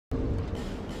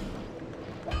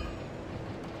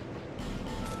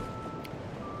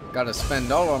Gotta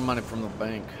spend all our money from the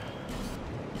bank.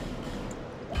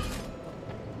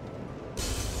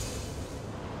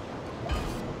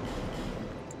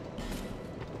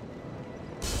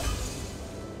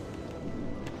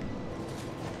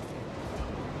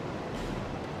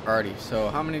 Alrighty, so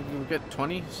how many did we get?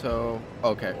 20? So,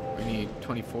 okay, we need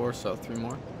 24, so 3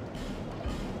 more.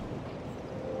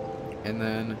 And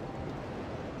then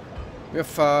we have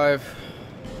 5.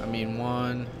 I mean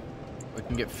 1. We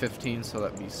can get 15, so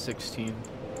that'd be 16.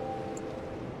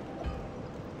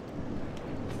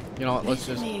 You know what, let's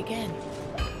just... me again.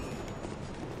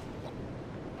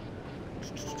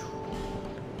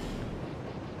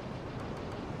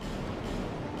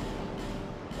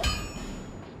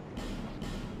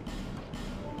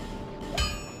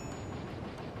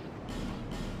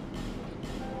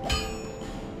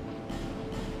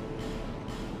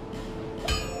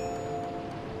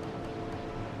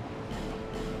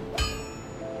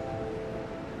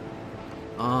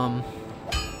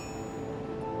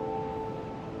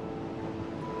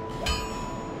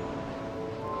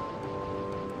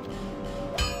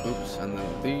 Oops, and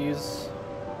then these.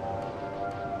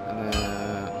 And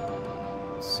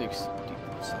then 60.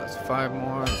 So that's 5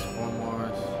 more, that's 4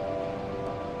 more.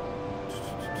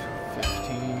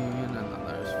 15, and then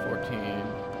there's 14.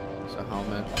 So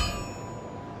helmet.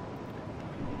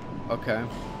 Okay.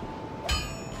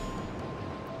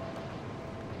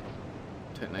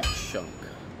 Technique chunk.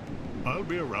 I'll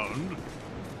be around.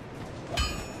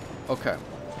 Okay.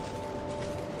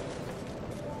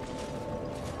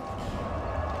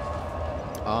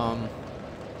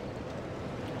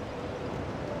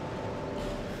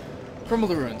 Crumble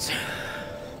the ruins.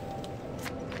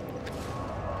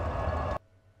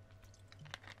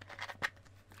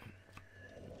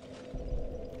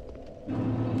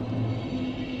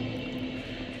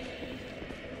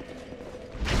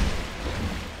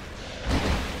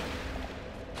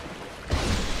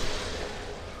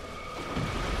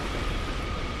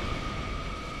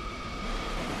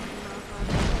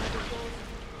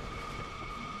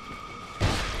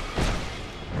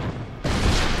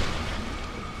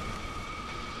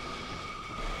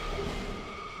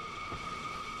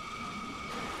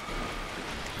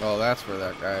 Oh, that's where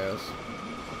that guy is.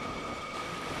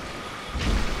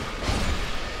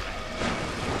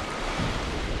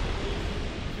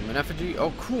 Human effigy?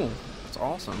 Oh, cool. That's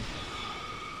awesome.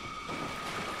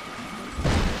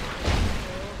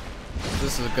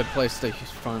 This is a good place to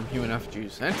farm human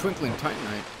effigies. And twinkling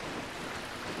titanite.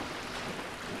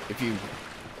 If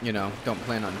you know, don't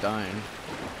plan on dying.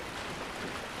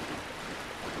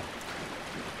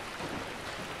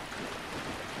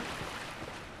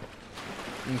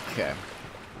 Okay.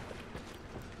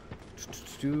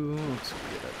 Let's get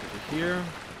over here.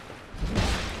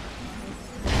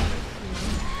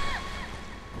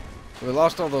 So we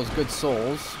lost all those good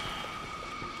souls.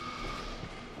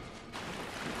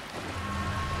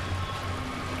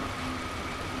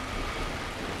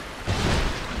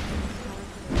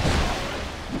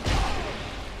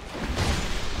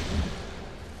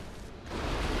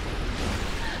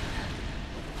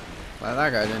 Well,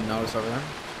 that guy didn't notice over there.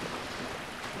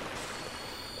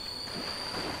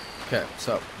 Okay,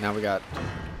 so now we got...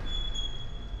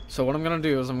 So what I'm gonna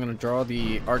do is I'm gonna draw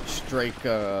the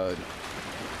Archdrake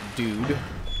dude,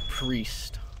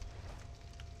 priest,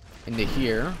 into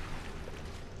here.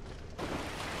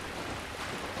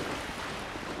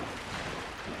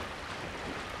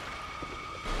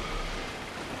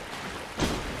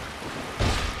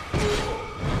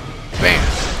 Bam!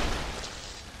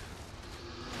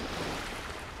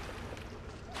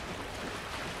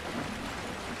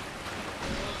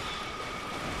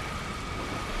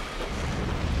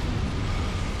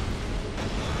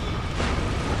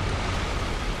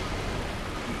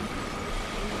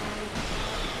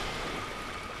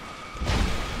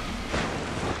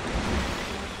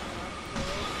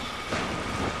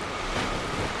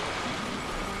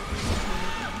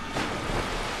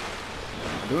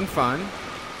 Doing fine.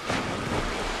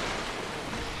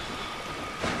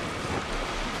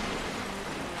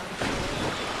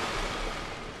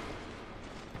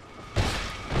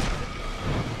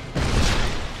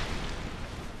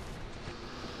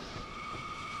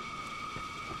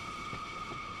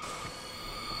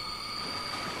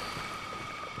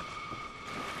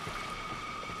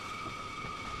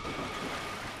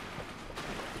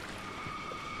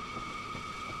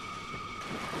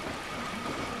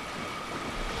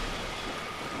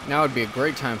 Now would be a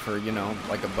great time for, you know,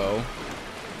 like a bow.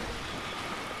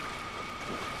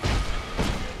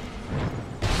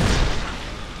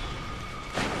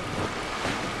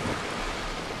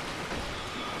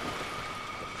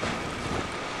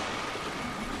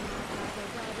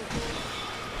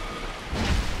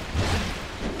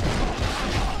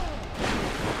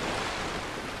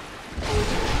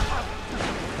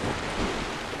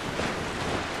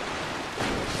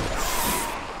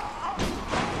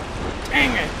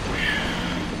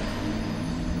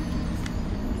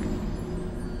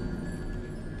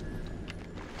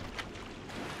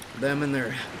 Them and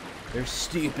their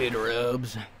stupid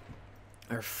robes.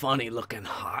 Their funny looking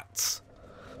hots.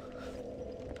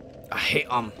 I hate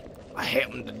them. I hate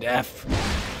them to death.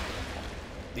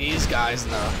 These guys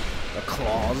and the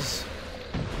claws.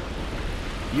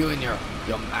 You and your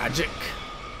magic.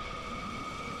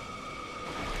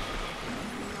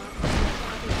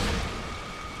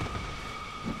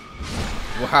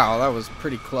 Wow, that was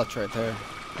pretty clutch right there.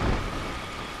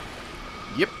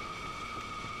 Yep.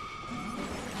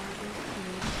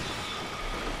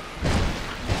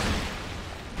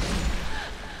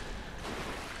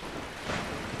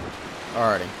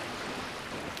 Alrighty.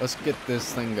 Let's get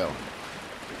this thing going.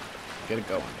 Get it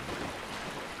going.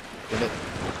 Get it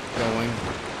going.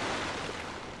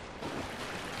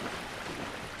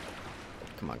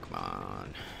 Come on, come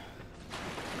on.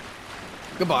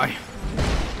 Goodbye.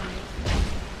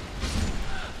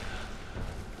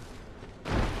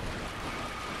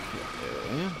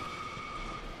 Okay.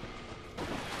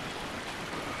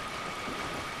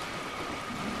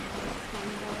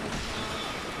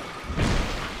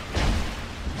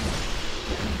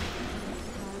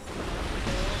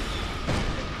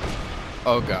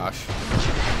 Oh gosh.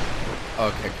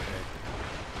 Okay,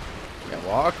 good. Yeah,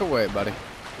 walk away, buddy.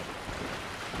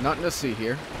 Nothing to see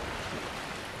here.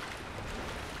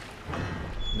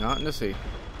 Nothing to see.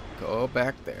 Go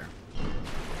back there.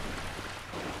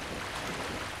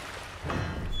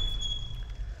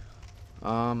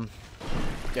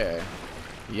 Okay.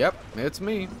 Yep, it's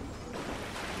me.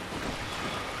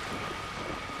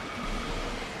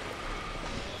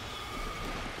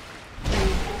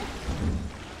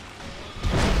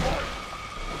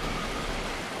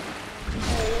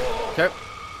 Okay.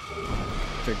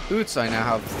 Trick boots, I now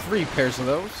have 3 pairs of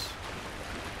those.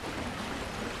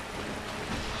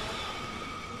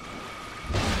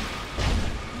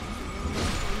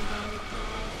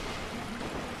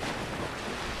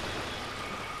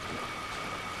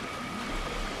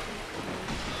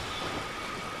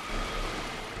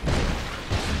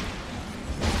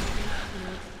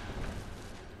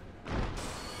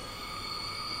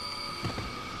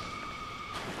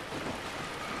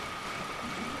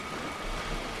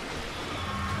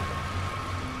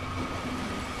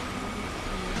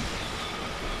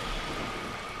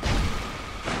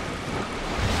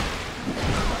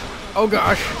 Oh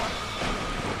gosh.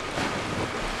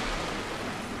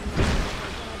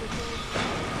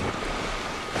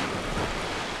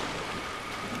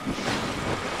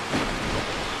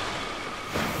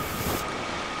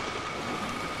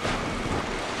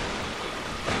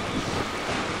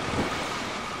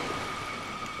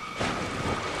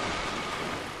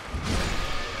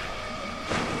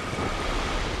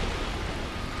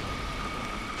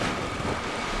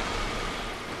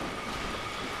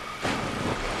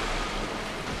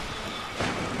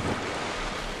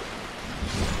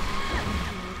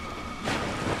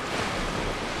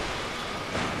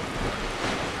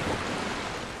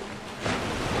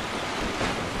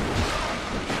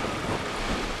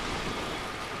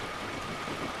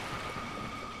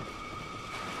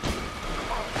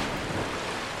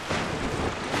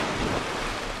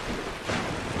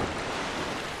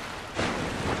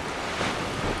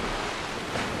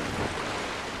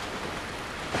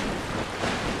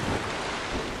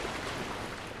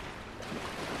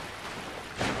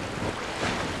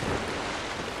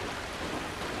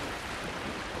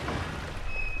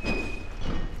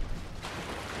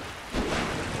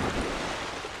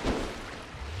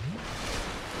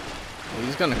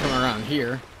 He's gonna come around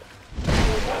here.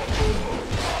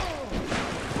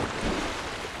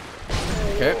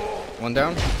 Okay, one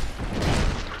down.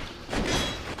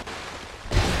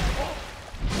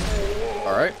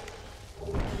 Alright.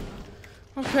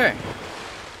 Okay.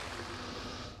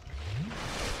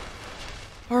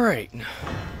 Alright.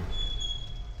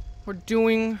 We're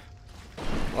doing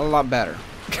a lot better.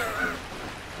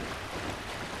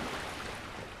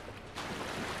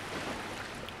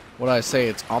 Would I say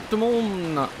it's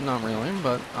optimal? Not really,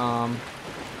 but okay,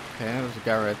 there's a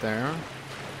guy right there.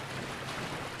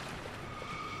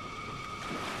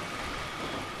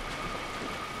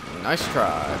 Nice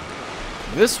try.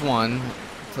 This one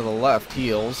to the left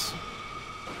heals.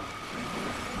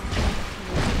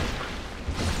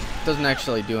 Doesn't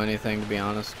actually do anything, to be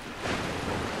honest.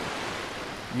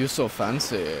 You're so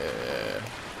fancy.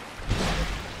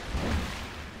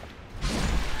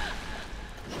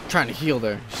 Trying to heal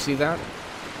there. You see that?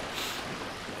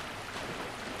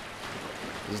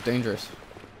 This is dangerous.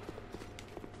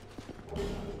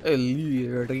 A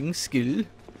learning skill.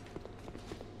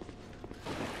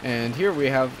 And here we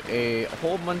have a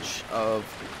whole bunch of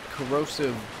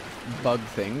corrosive bug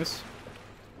things.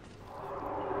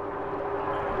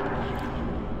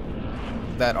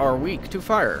 that are weak to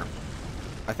fire.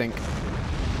 I think.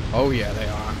 Oh yeah, they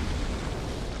are.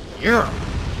 Yeah.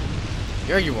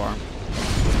 Yeah, you are.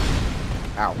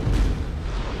 Ow.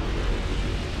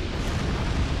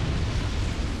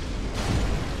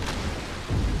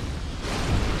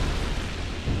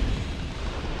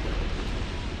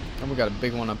 And we got a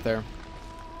big one up there.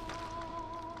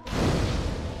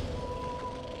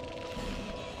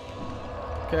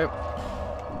 Okay.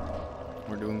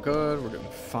 We're doing good. We're doing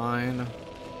fine.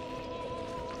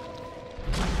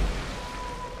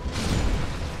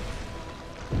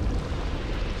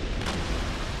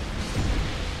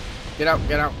 Get out,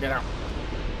 get out, get out.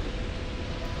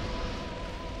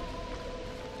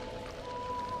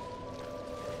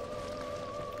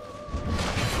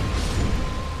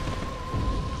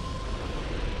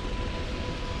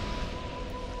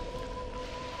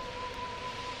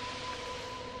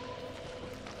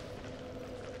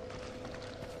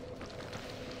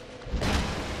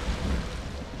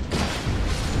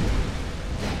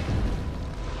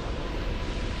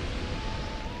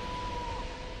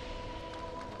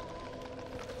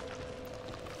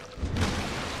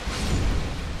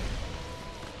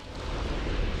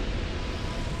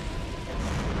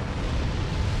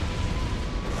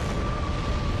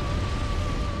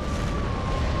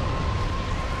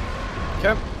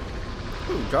 Okay.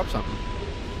 Ooh, drop something.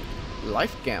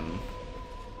 Life gem.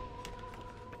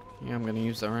 Yeah, I'm gonna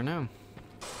use that right now.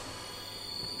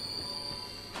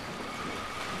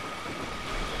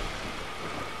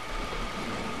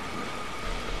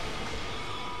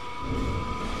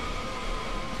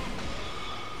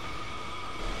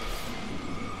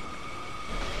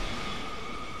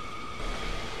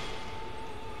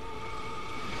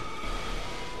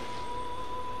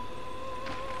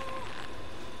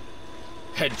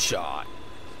 Headshot.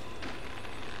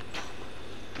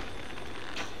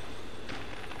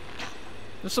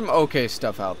 There's some okay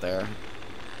stuff out there.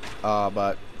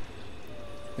 But,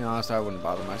 to be honest, I wouldn't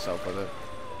bother myself with it.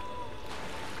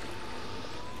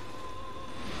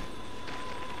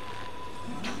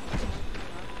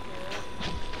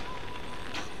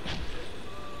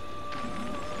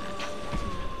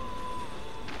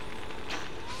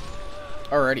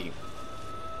 Alrighty.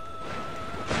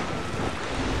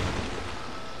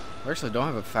 I actually don't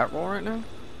have a fat roll right now.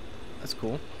 That's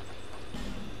cool.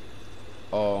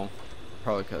 Oh,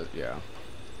 probably because, yeah.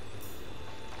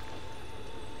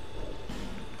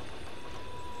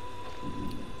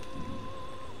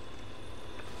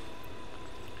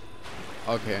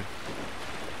 Okay.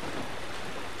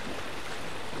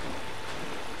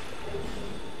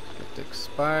 Cryptic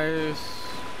Spice.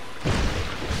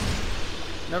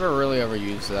 Never really ever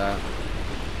used that.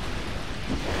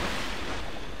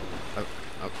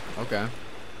 Oh, okay.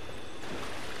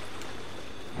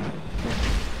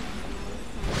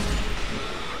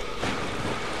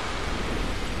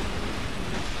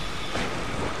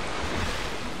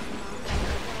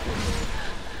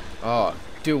 Oh,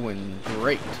 doing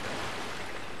great.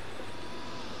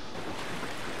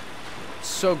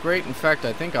 So great, in fact,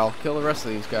 I think I'll kill the rest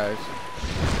of these guys.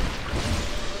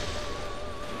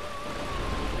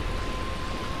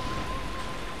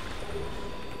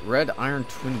 Red Iron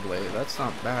Twin Blade, that's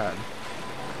not bad.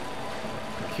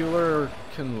 Peculiar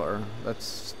Kindler, that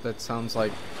sounds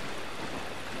like...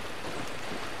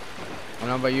 I don't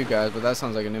know about you guys, but that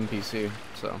sounds like an NPC,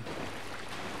 so...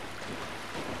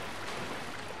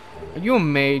 Are you a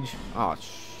mage? Oh,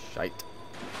 shite.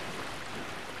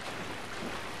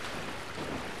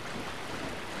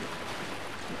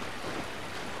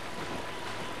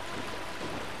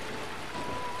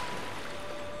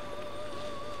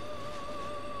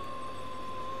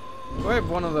 Do I have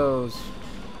one of those?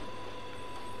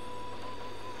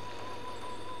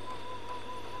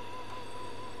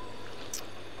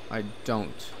 I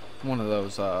don't. One of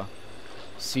those,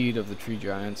 Seed of the Tree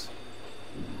Giants.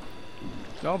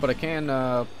 No, but I can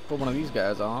put one of these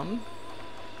guys on.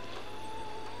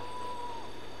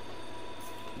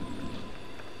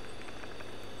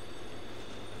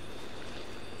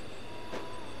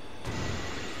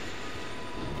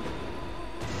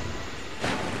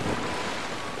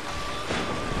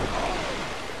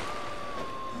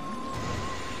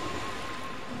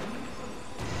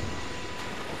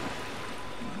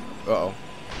 Uh-oh.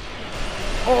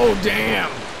 Oh,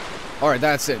 damn! Alright,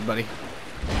 that's it, buddy.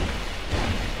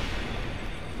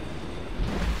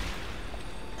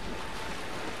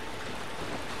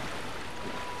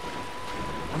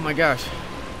 Oh my gosh.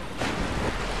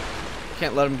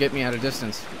 Can't let him get me at a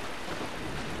distance.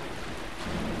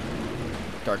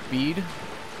 Dark bead.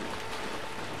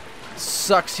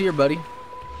 Sucks here, buddy.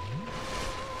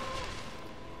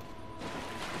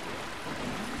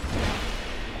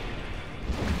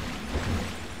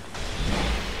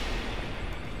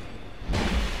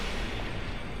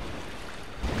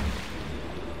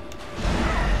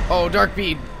 Oh, dark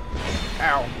bead.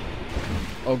 Ow.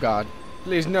 Oh god.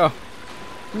 Please, no.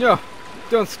 No.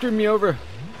 Don't screw me over.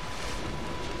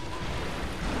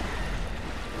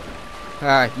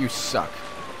 Ah, you suck.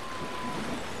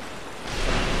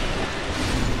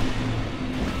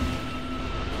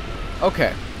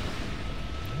 Okay.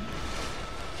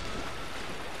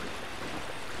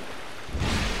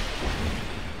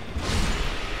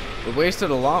 We wasted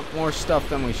a lot more stuff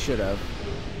than we should have.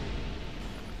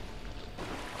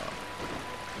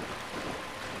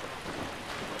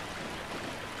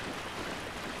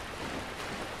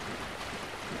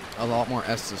 A lot more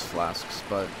Estus flasks,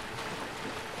 but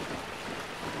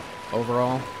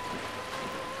overall,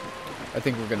 I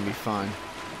think we're gonna be fine.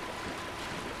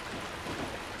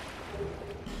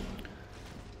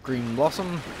 Green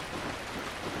Blossom.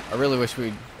 I really wish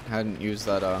we hadn't used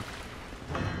that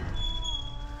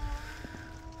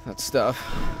that stuff.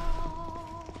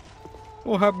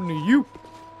 What happened to you?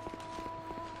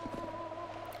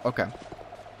 Okay.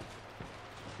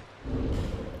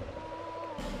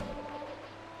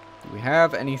 Do we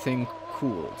have anything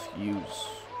cool to use?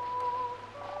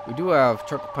 We do have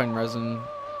turpentine resin.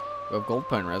 We have gold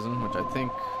pine resin, which I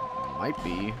think might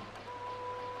be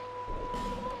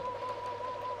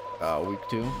weak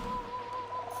too.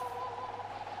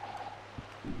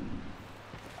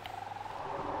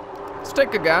 Let's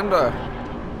take a gander.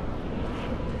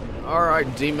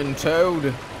 Alright, Demon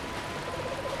Toad.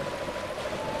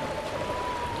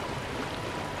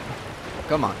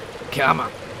 Come on. Come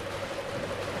on.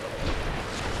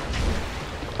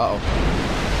 Uh-oh.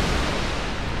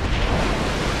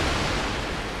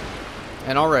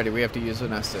 And already we have to use an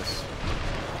Estus.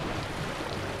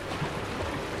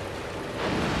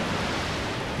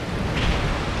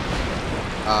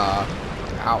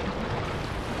 Ow.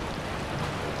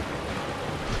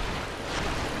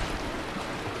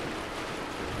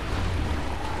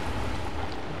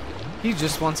 He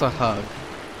just wants a hug.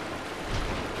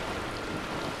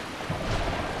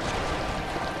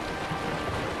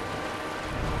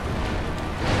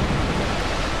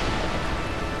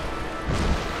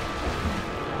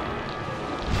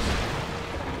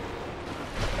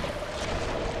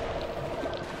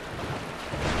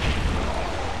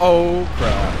 Oh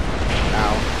crap.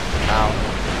 Ow. Ow.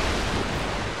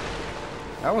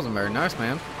 That wasn't very nice,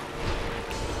 man.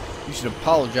 You should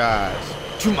apologize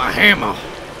to my hammer.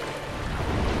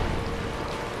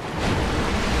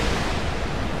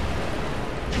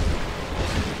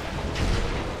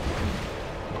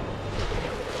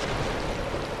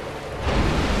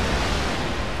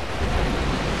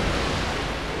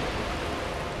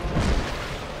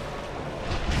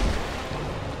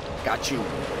 Got you.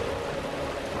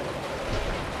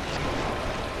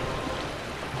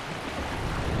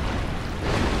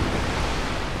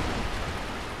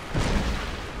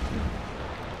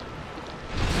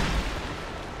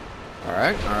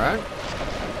 Alright, alright.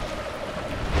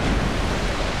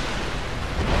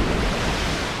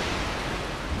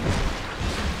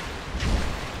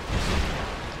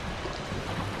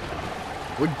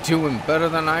 We're doing better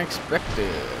than I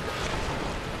expected.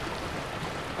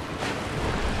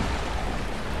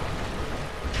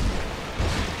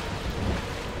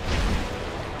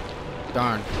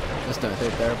 Darn. Just a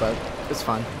hit there, but it's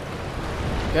fine.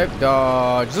 Okay,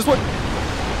 dodge this one.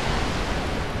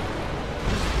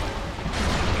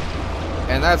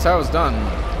 And that's how it's done.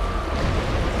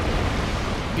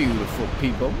 Beautiful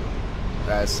people.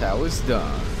 That's how it's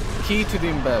done. Key to the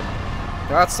embed.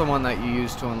 That's the one that you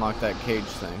use to unlock that cage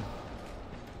thing.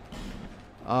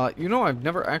 You know, I've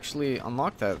never actually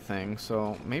unlocked that thing,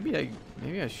 so maybe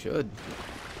I should.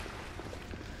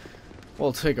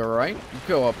 We'll take a right,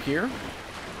 go up here.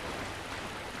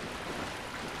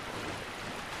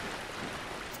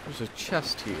 There's a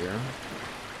chest here.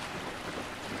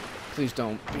 Please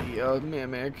don't be a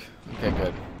mimic. Okay,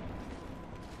 good.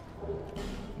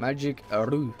 Magic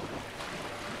Aru.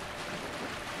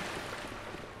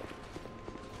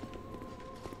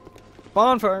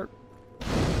 Bonfire!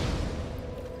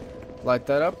 Light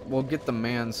that up. We'll get the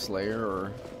Manslayer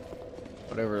or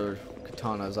whatever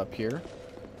katana is up here.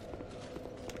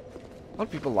 A lot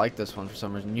of people like this one for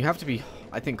some reason. You have to be,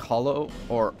 I think, hollow,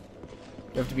 or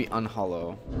you have to be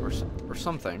unhollow, or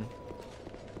something,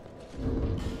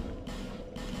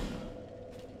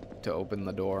 to open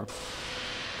the door.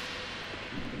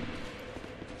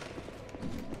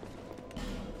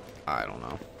 I don't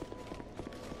know.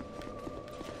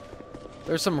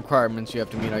 There's some requirements you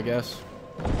have to meet, I guess.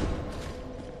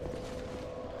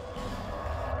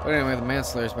 But anyway, the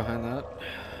Manslayer's behind that.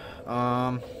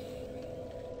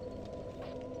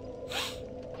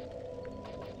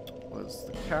 Was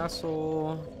the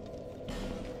castle?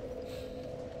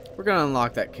 We're gonna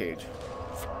unlock that cage.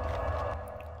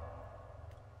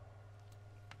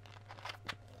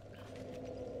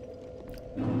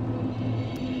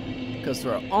 Because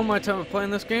throughout all my time of playing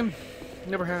this game,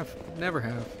 never have. And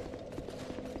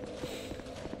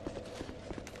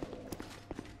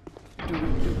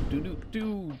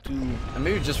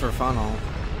maybe just for fun,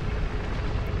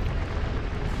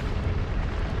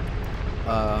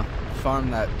 I'll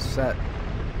farm that set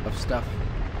of stuff.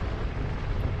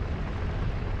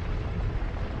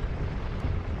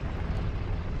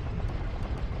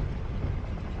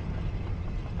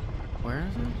 Where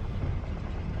is it?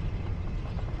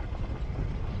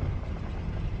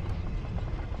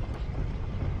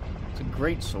 It's a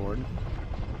great sword.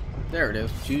 There it is.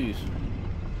 Jeez.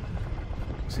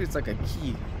 See, it's like a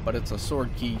key, but it's a sword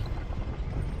key.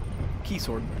 Key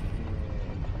sword.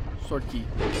 Sword key.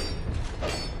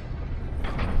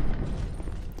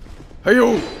 Hey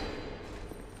yo!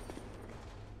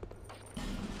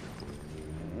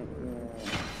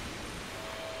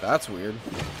 That's weird.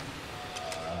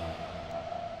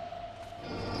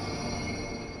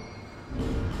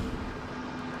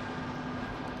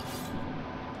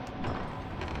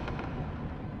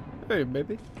 Hey,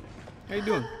 baby. How you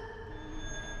doing?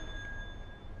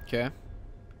 Okay.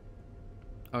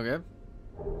 Okay.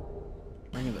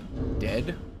 Ring of the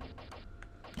Dead?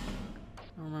 I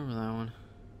don't remember that one.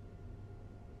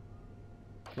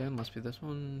 Okay, must be this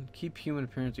one. Keep human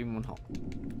appearance even when health.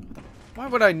 Why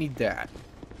would I need that?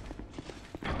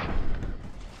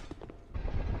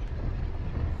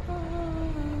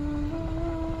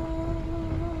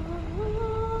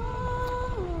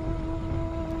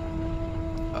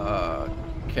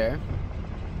 Okay.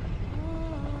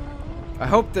 I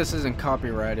hope this isn't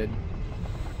copyrighted.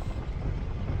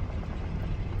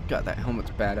 God, that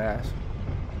helmet's badass.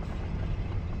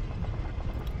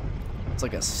 It's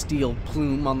like a steel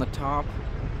plume on the top.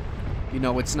 You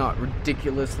know, it's not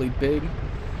ridiculously big,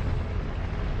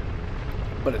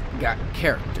 but it got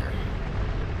character.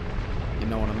 You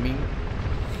know what I mean?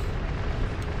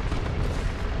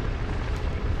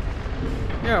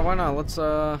 Yeah, why not? Let's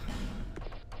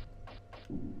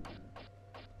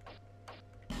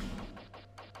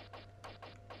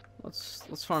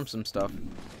farm some stuff.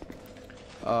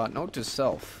 Note to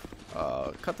self.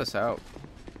 Cut this out.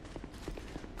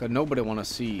 Cause nobody wanna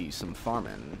see some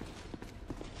farming.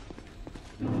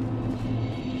 And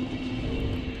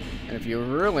if you're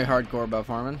really hardcore about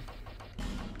farming,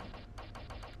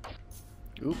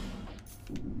 oop.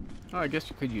 Oh, I guess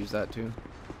you could use that too.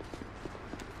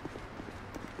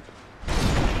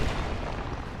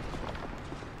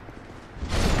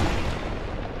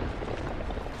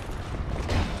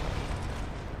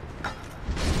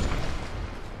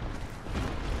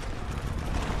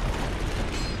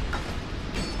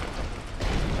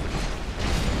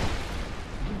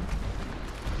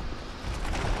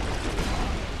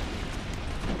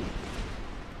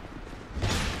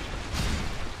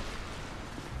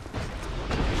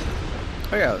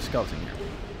 Oh yeah, the skeleton here.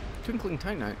 Twinkling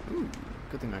Titanite. Ooh,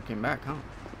 good thing I came back, huh?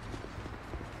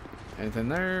 Anything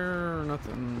there?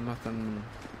 Nothing.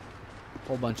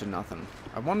 Whole bunch of nothing.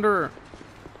 I wonder...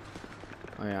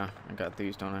 Oh yeah, I got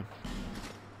these, don't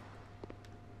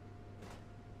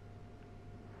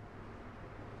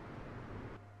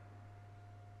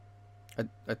I?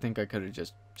 I think I could have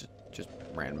just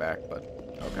ran back, but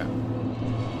okay.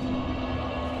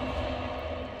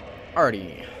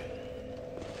 Alrighty.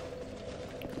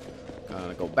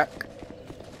 Gonna go back.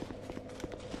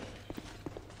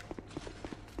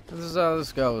 This is how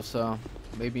this goes, so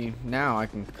maybe now I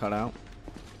can cut out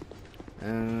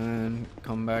and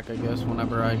come back, I guess,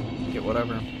 whenever I get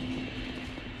whatever.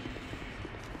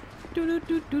 Do do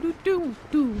do do do do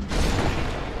do.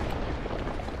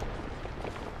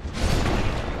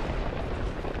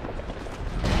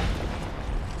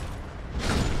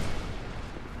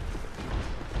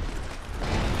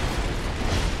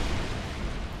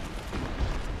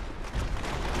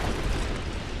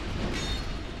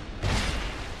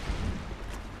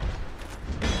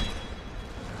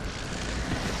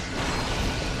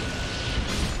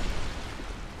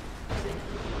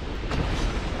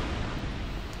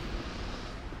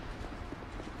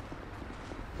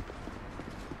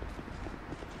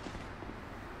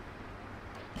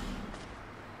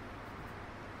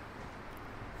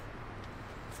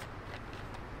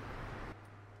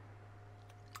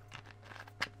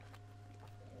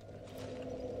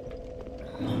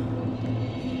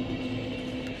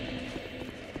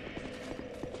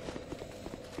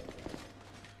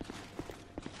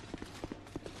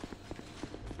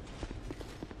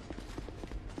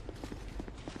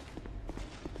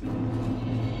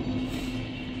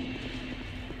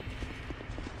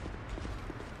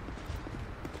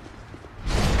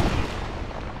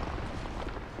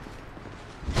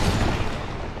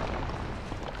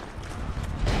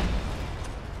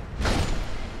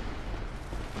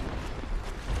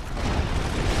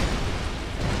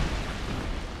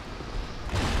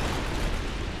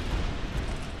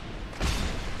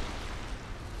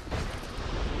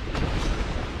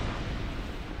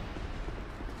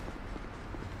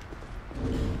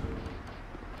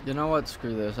 You know what?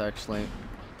 Screw this, actually.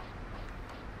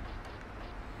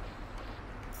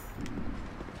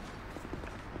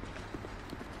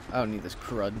 I don't need this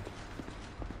crud.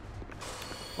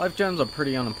 Life gems are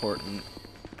pretty unimportant.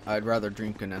 I'd rather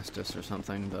drink an Estus or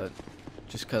something, but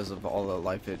just because of all the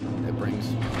life it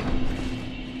brings.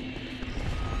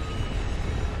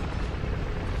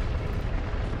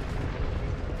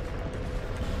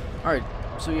 Alright,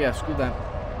 so yeah, screw that.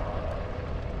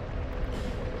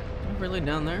 Really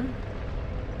down there?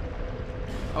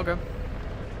 Okay.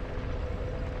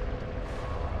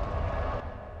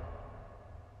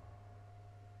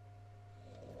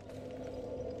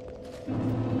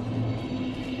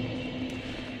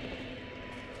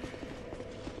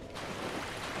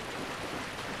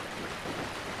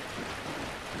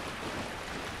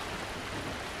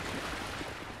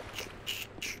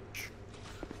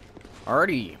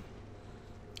 Alrighty.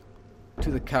 To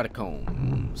the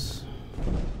catacombs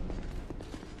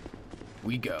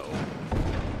we go.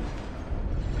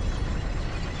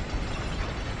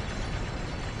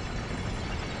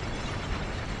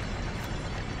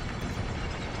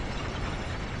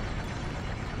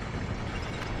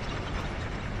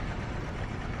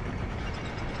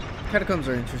 Catacombs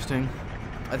are interesting.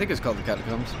 I think it's called the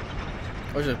catacombs.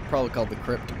 Or is it probably called the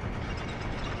crypt?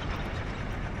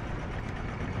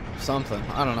 Something.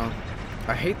 I don't know.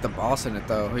 I hate the boss in it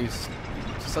though. He's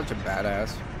such a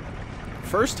badass.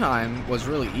 First time was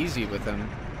really easy with him.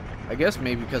 I guess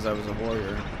maybe because I was a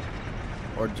warrior.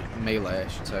 Or melee, I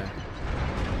should say.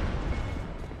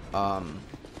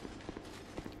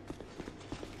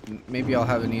 Maybe I'll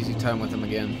have an easy time with him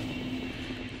again.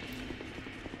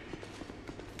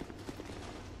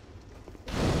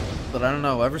 But I don't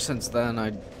know, ever since then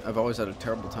I've always had a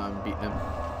terrible time beating him.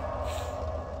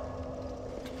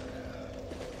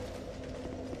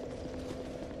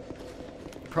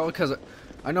 Probably because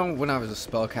I know when I was a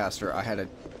spellcaster I had an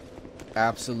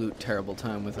absolute terrible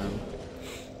time with him.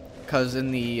 Because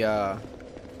in the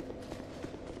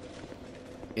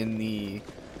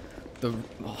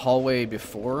hallway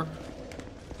before,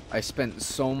 I spent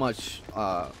so much,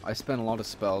 I spent a lot of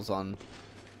spells on,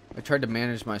 I tried to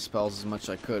manage my spells as much as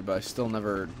I could, but I still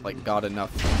never, like, got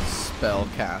enough spell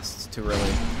casts to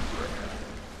really,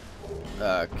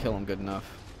 kill him good enough.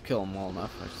 Kill him well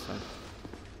enough, I should say.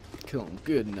 Kill him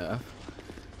good enough.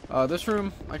 This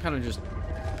room, I kind of just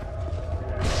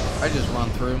run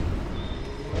through.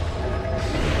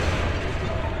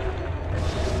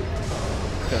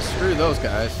 Because screw those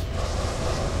guys.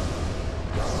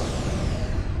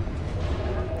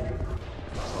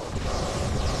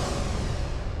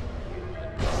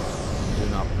 Do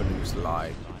not produce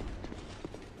light.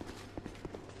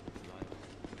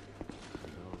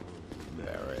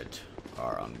 Merit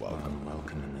are unwelcome.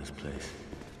 Unwelcome in this place.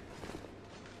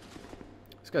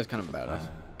 This guy's kind of badass.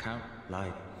 Count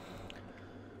light.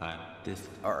 This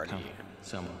Already.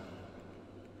 Someone.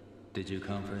 Did you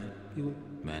come for it? You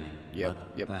Manny. Yep.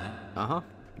 Yep. Uh-huh.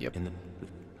 Yep. In the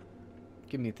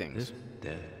Give me things. this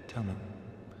there. Tell me.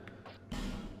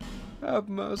 Have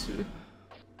mercy.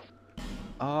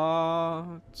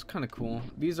 It's kind of cool.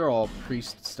 These are all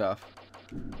priest stuff.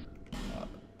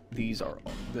 These are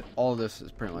all this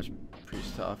is pretty much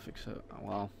priest stuff, except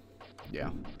well,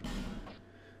 yeah.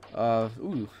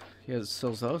 Ooh, he has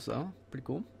sells those though. Pretty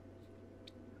cool.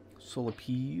 Soul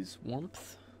appease,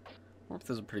 warmth. Warmth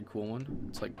is a pretty cool one.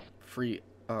 It's like free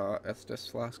Estus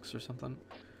flasks or something.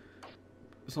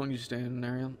 As long as you stay in an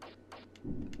area.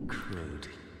 Crude.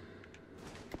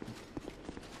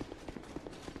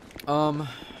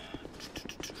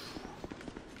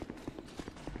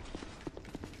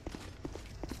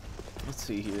 Let's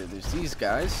see here. There's these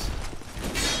guys.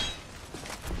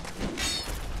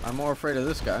 I'm more afraid of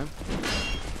this guy.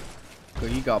 Cause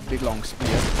he got a big long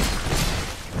spear.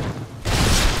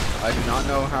 I do not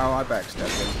know how I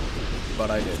backstabbed him, but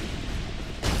I did.